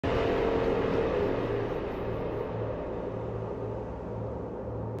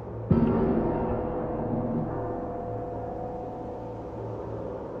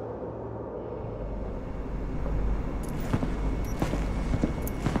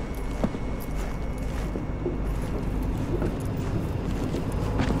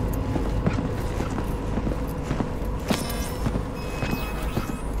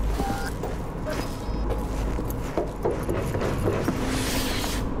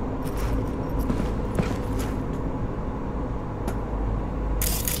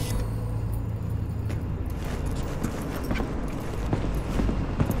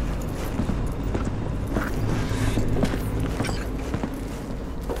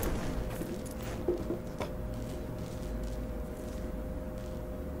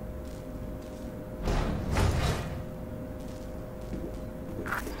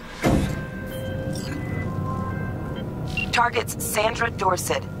Target's Sandra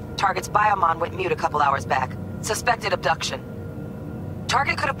Dorsett. Target's biomon went mute a couple hours back. Suspected abduction.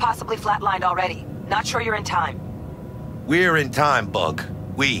 Target could have possibly flatlined already. Not sure you're in time. We're in time, Bug.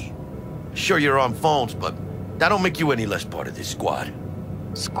 We. Sure you're on phones, but that don't make you any less part of this squad.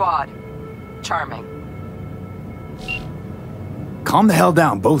 Squad. Charming. Calm the hell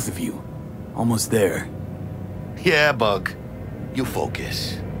down, both of you. Almost there. Yeah, Bug. You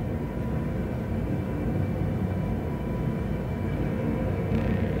focus.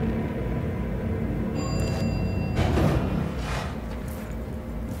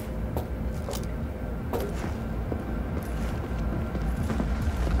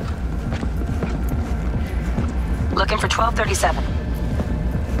 Looking for 1237.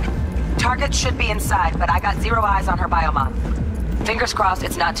 Target should be inside, but I got zero eyes on her biomon. Fingers crossed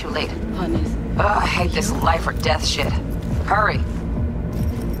it's not too late. Ugh, I hate this life or death shit. Hurry.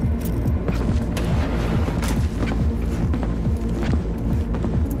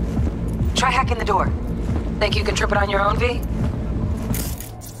 Try hacking the door. Think you can trip it on your own, V?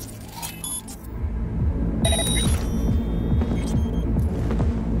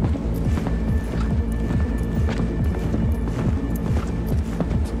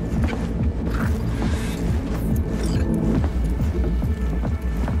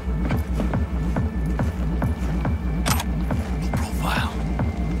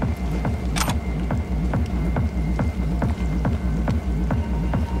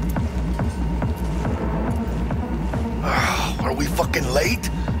 Late?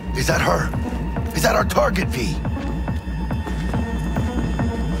 Is that her? Is that our target, V?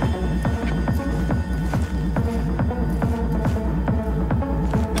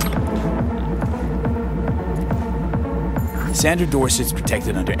 Sandra Dorsett's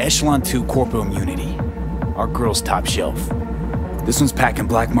protected under Echelon 2 corporal immunity. Our girl's top shelf. This one's packing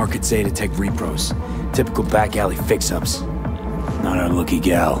black market Zeta Tech repros. Typical back alley fix-ups. Not our lucky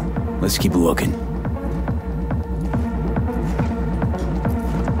gal. Let's keep looking.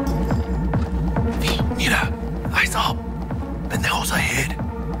 Mira, eyes up. Pendejos ahead.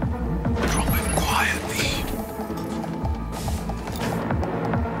 Drop it quiet, V.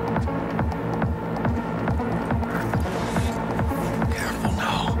 Careful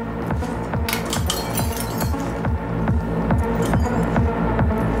now.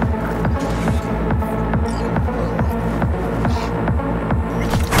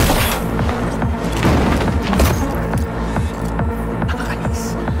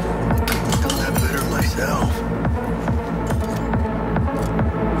 Nice. Done that better myself.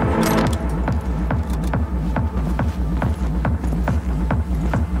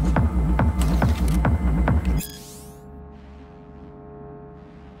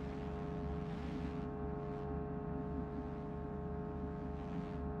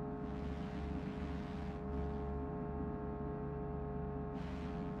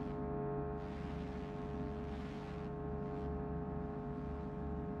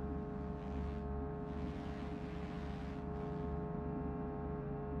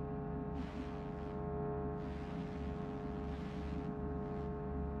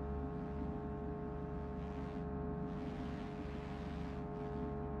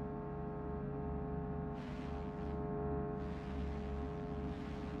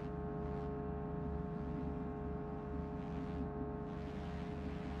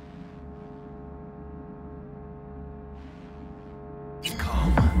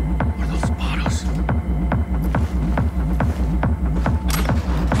 Calm. Where those spotters?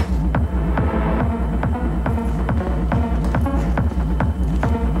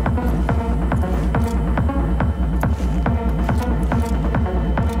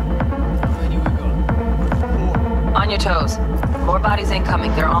 On your toes. More bodies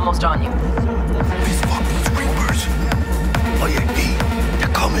incoming. They're almost on you. These fucking screamers. Oh yeah, V.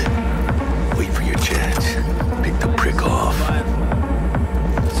 They're coming. Wait for your chance. Pick the prick off.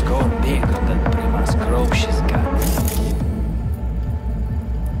 Score big on that Prima's grove she's got.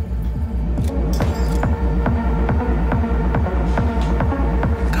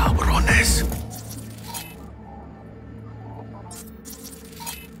 Cabrones.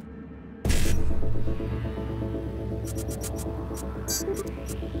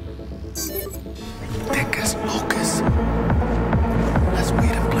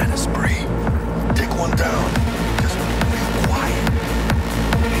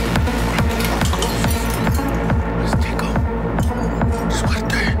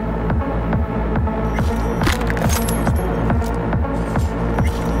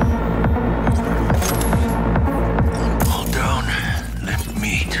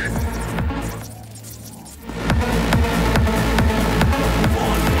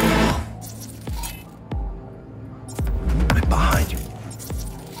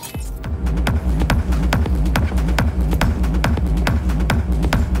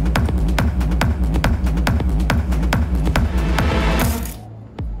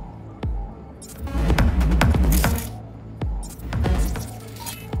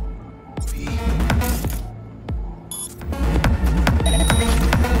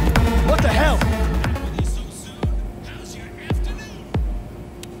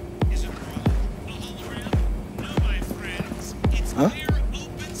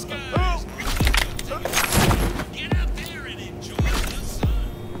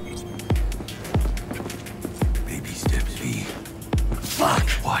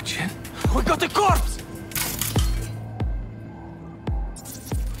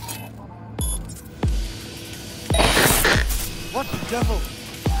 What the devil?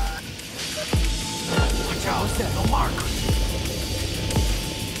 Watch out, no markers.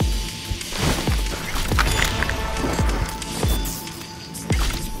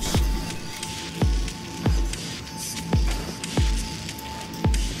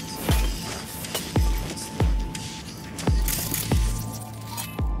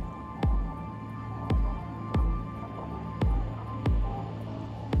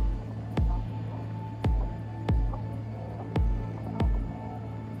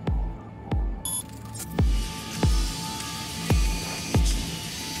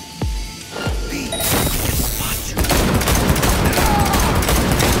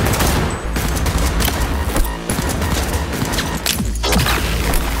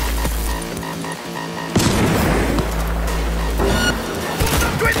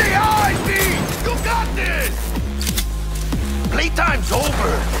 Playtime's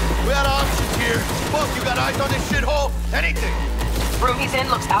over! We had options here. Fuck, you got eyes on this shithole? Anything! Room he's in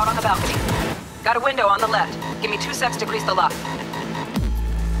looks out on the balcony. Got a window on the left. Give me 2 secs to grease the lock.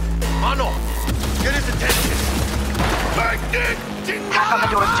 Mano, get his attention! Half on the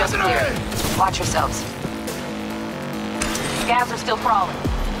door's just clear. Watch yourselves. Scavs are still crawling.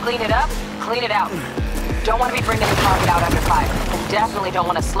 Clean it up, clean it out. Don't want to be bringing the target out under fire. And definitely don't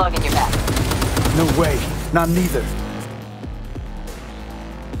want a slug in your back. No way. Not neither.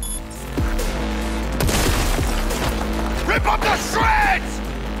 Rip up the shreds!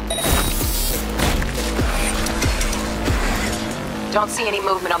 Don't see any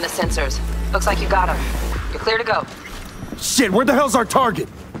movement on the sensors. Looks like you got him. You're clear to go. Shit, where the hell's our target?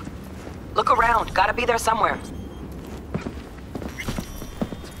 Look around. Gotta be there somewhere.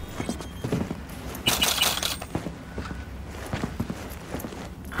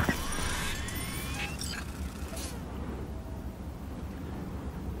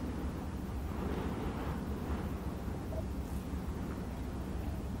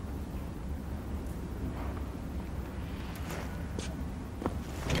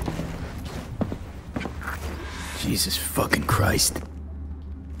 Jesus fucking Christ.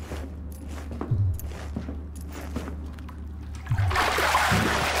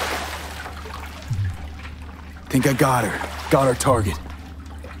 Think I got her. Got our target.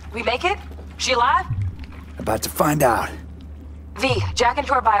 We make it? She alive? About to find out. V, jack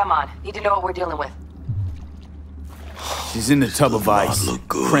into her biomon. Need to know what we're dealing with. She's in the tub of ice, look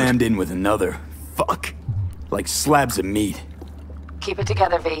good. crammed in with another. Fuck. Like slabs of meat. Keep it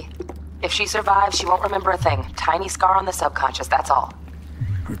together, V. If she survives, she won't remember a thing. Tiny scar on the subconscious, that's all.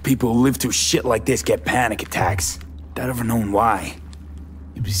 Or people who live through shit like this get panic attacks. Without ever knowing why.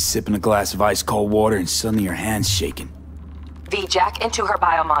 You'd be sipping a glass of ice-cold water and suddenly your hand's shaking. V, jack into her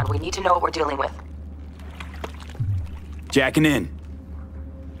biomon. We need to know what we're dealing with. Jacking in.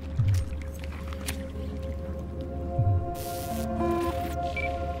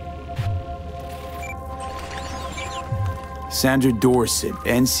 Sandra Dorsett,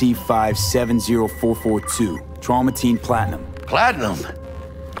 NC570442. Traumatine Platinum. Platinum?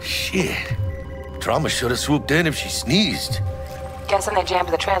 Shit. Trauma should have swooped in if she sneezed. Guessing they jammed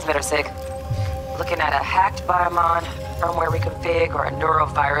the transmitter, Sig. Looking at a hacked biomon, firmware reconfig, or a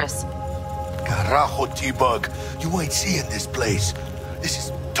neurovirus. Carajo, T-Bug. You ain't seeing this place. This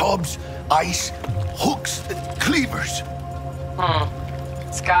is tubs, ice, hooks, and cleavers.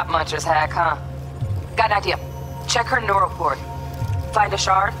 Scott Muncher's hack, huh? Got an idea. Check her neuroport. Find a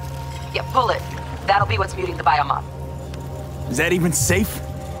shard? Yeah, pull it. That'll be what's muting the biomon. Is that even safe?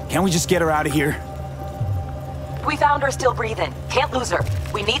 Can't we just get her out of here? We found her still breathing. Can't lose her.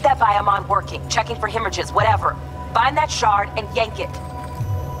 We need that biomon working, checking for hemorrhages, whatever. Find that shard and yank it.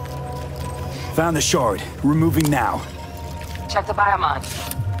 Found the shard. Removing now. Check the biomon.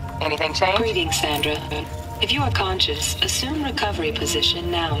 Anything change? Greetings, Sandra. If you are conscious, assume recovery position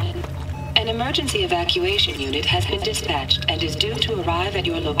now. An emergency evacuation unit has been dispatched and is due to arrive at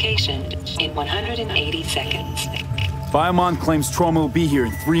your location in 180 seconds. Biomon claims trauma will be here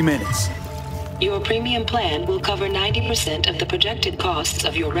in 3 minutes. Your premium plan will cover 90% of the projected costs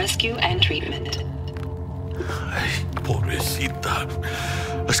of your rescue and treatment. Ay, pobrecita.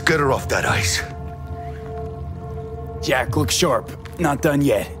 Let's get her off that ice. Jack, look sharp. Not done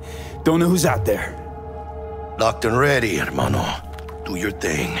yet. Don't know who's out there. Locked and ready, hermano. Do your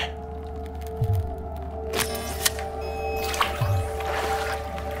thing.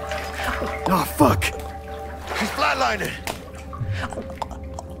 Oh, fuck. She's flatlining.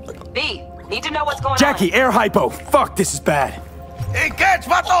 V, need to know what's going Jackie, on. air hypo. Fuck, this is bad. Hey, catch,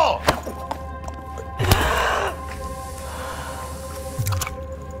 vato!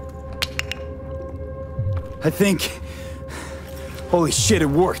 I think... Holy shit, it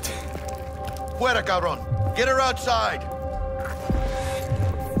worked. Fuera, cabrón. Get her outside.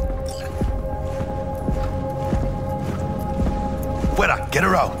 Fuera, get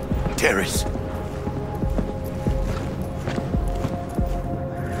her out. Terrace.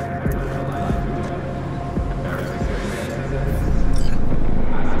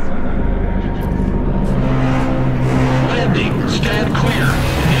 Landing. Stand clear.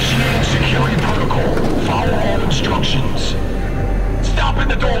 Initiating security protocol. Follow all instructions. Stop in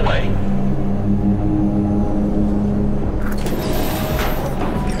the doorway.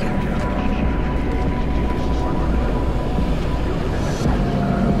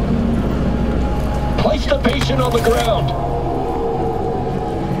 Place the patient on the ground.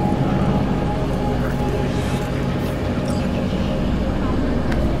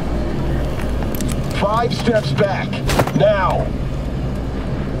 Five steps back. Now.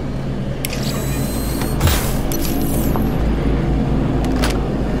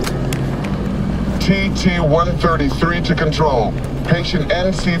 TT-133 to control. Patient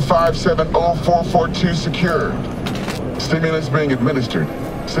NC570442 secured. Stimulants being administered.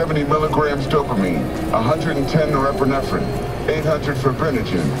 70 milligrams dopamine, 110 norepinephrine, 800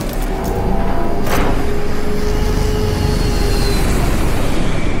 fibrinogen.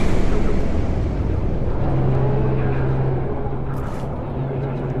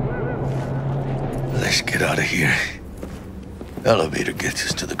 Let's get out of here. Elevator gets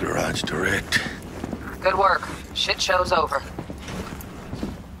us to the garage direct. Good work. Shit show's over.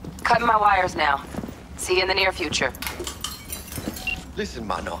 Cutting my wires now. See you in the near future. Listen,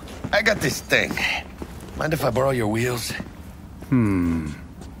 mano. I got this thing. Mind if I borrow your wheels? I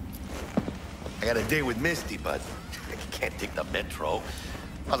got a date with Misty, but I can't take the metro.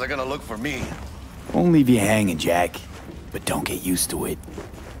 How's it gonna look for me? Won't leave you hanging, Jack. But don't get used to it.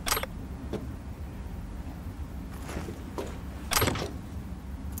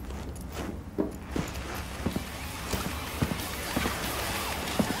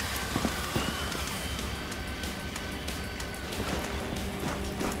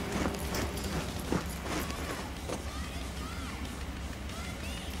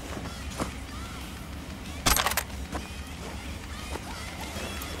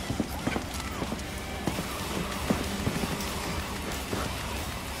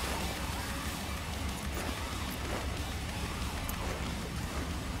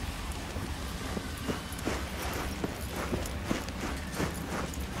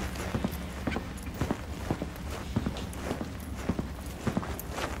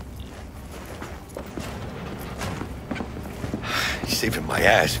 Saving my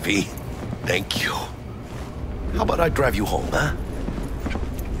ass, V. Thank you. How about I drive you home, huh?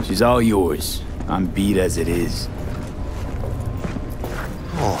 She's all yours. I'm beat as it is.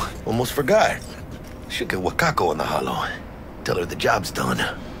 Oh, almost forgot. Should get Wakako in the hollow. Tell her the job's done.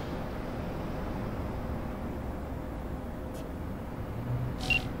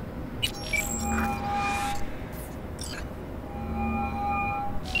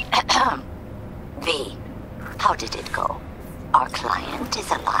 V, how did it go? Our client is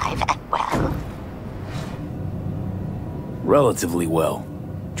alive and well? Relatively well.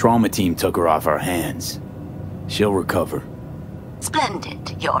 Trauma team took her off our hands. She'll recover.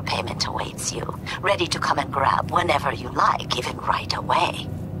 Splendid. Your payment awaits you. Ready to come and grab whenever you like, even right away.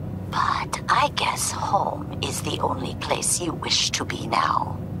 But I guess home is the only place you wish to be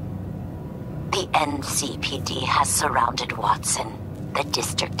now. The NCPD has surrounded Watson. The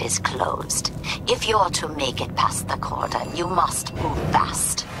district is closed. If you're to make it past the cordon, you must move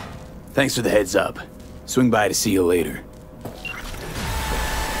fast. Thanks for the heads up. Swing by to see you later.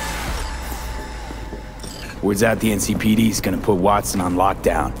 Word's out the NCPD's gonna put Watson on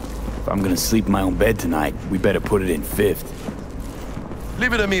lockdown. If I'm gonna sleep in my own bed tonight, we better put it in fifth.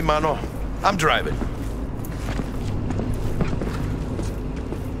 Leave it to me, mano. I'm driving.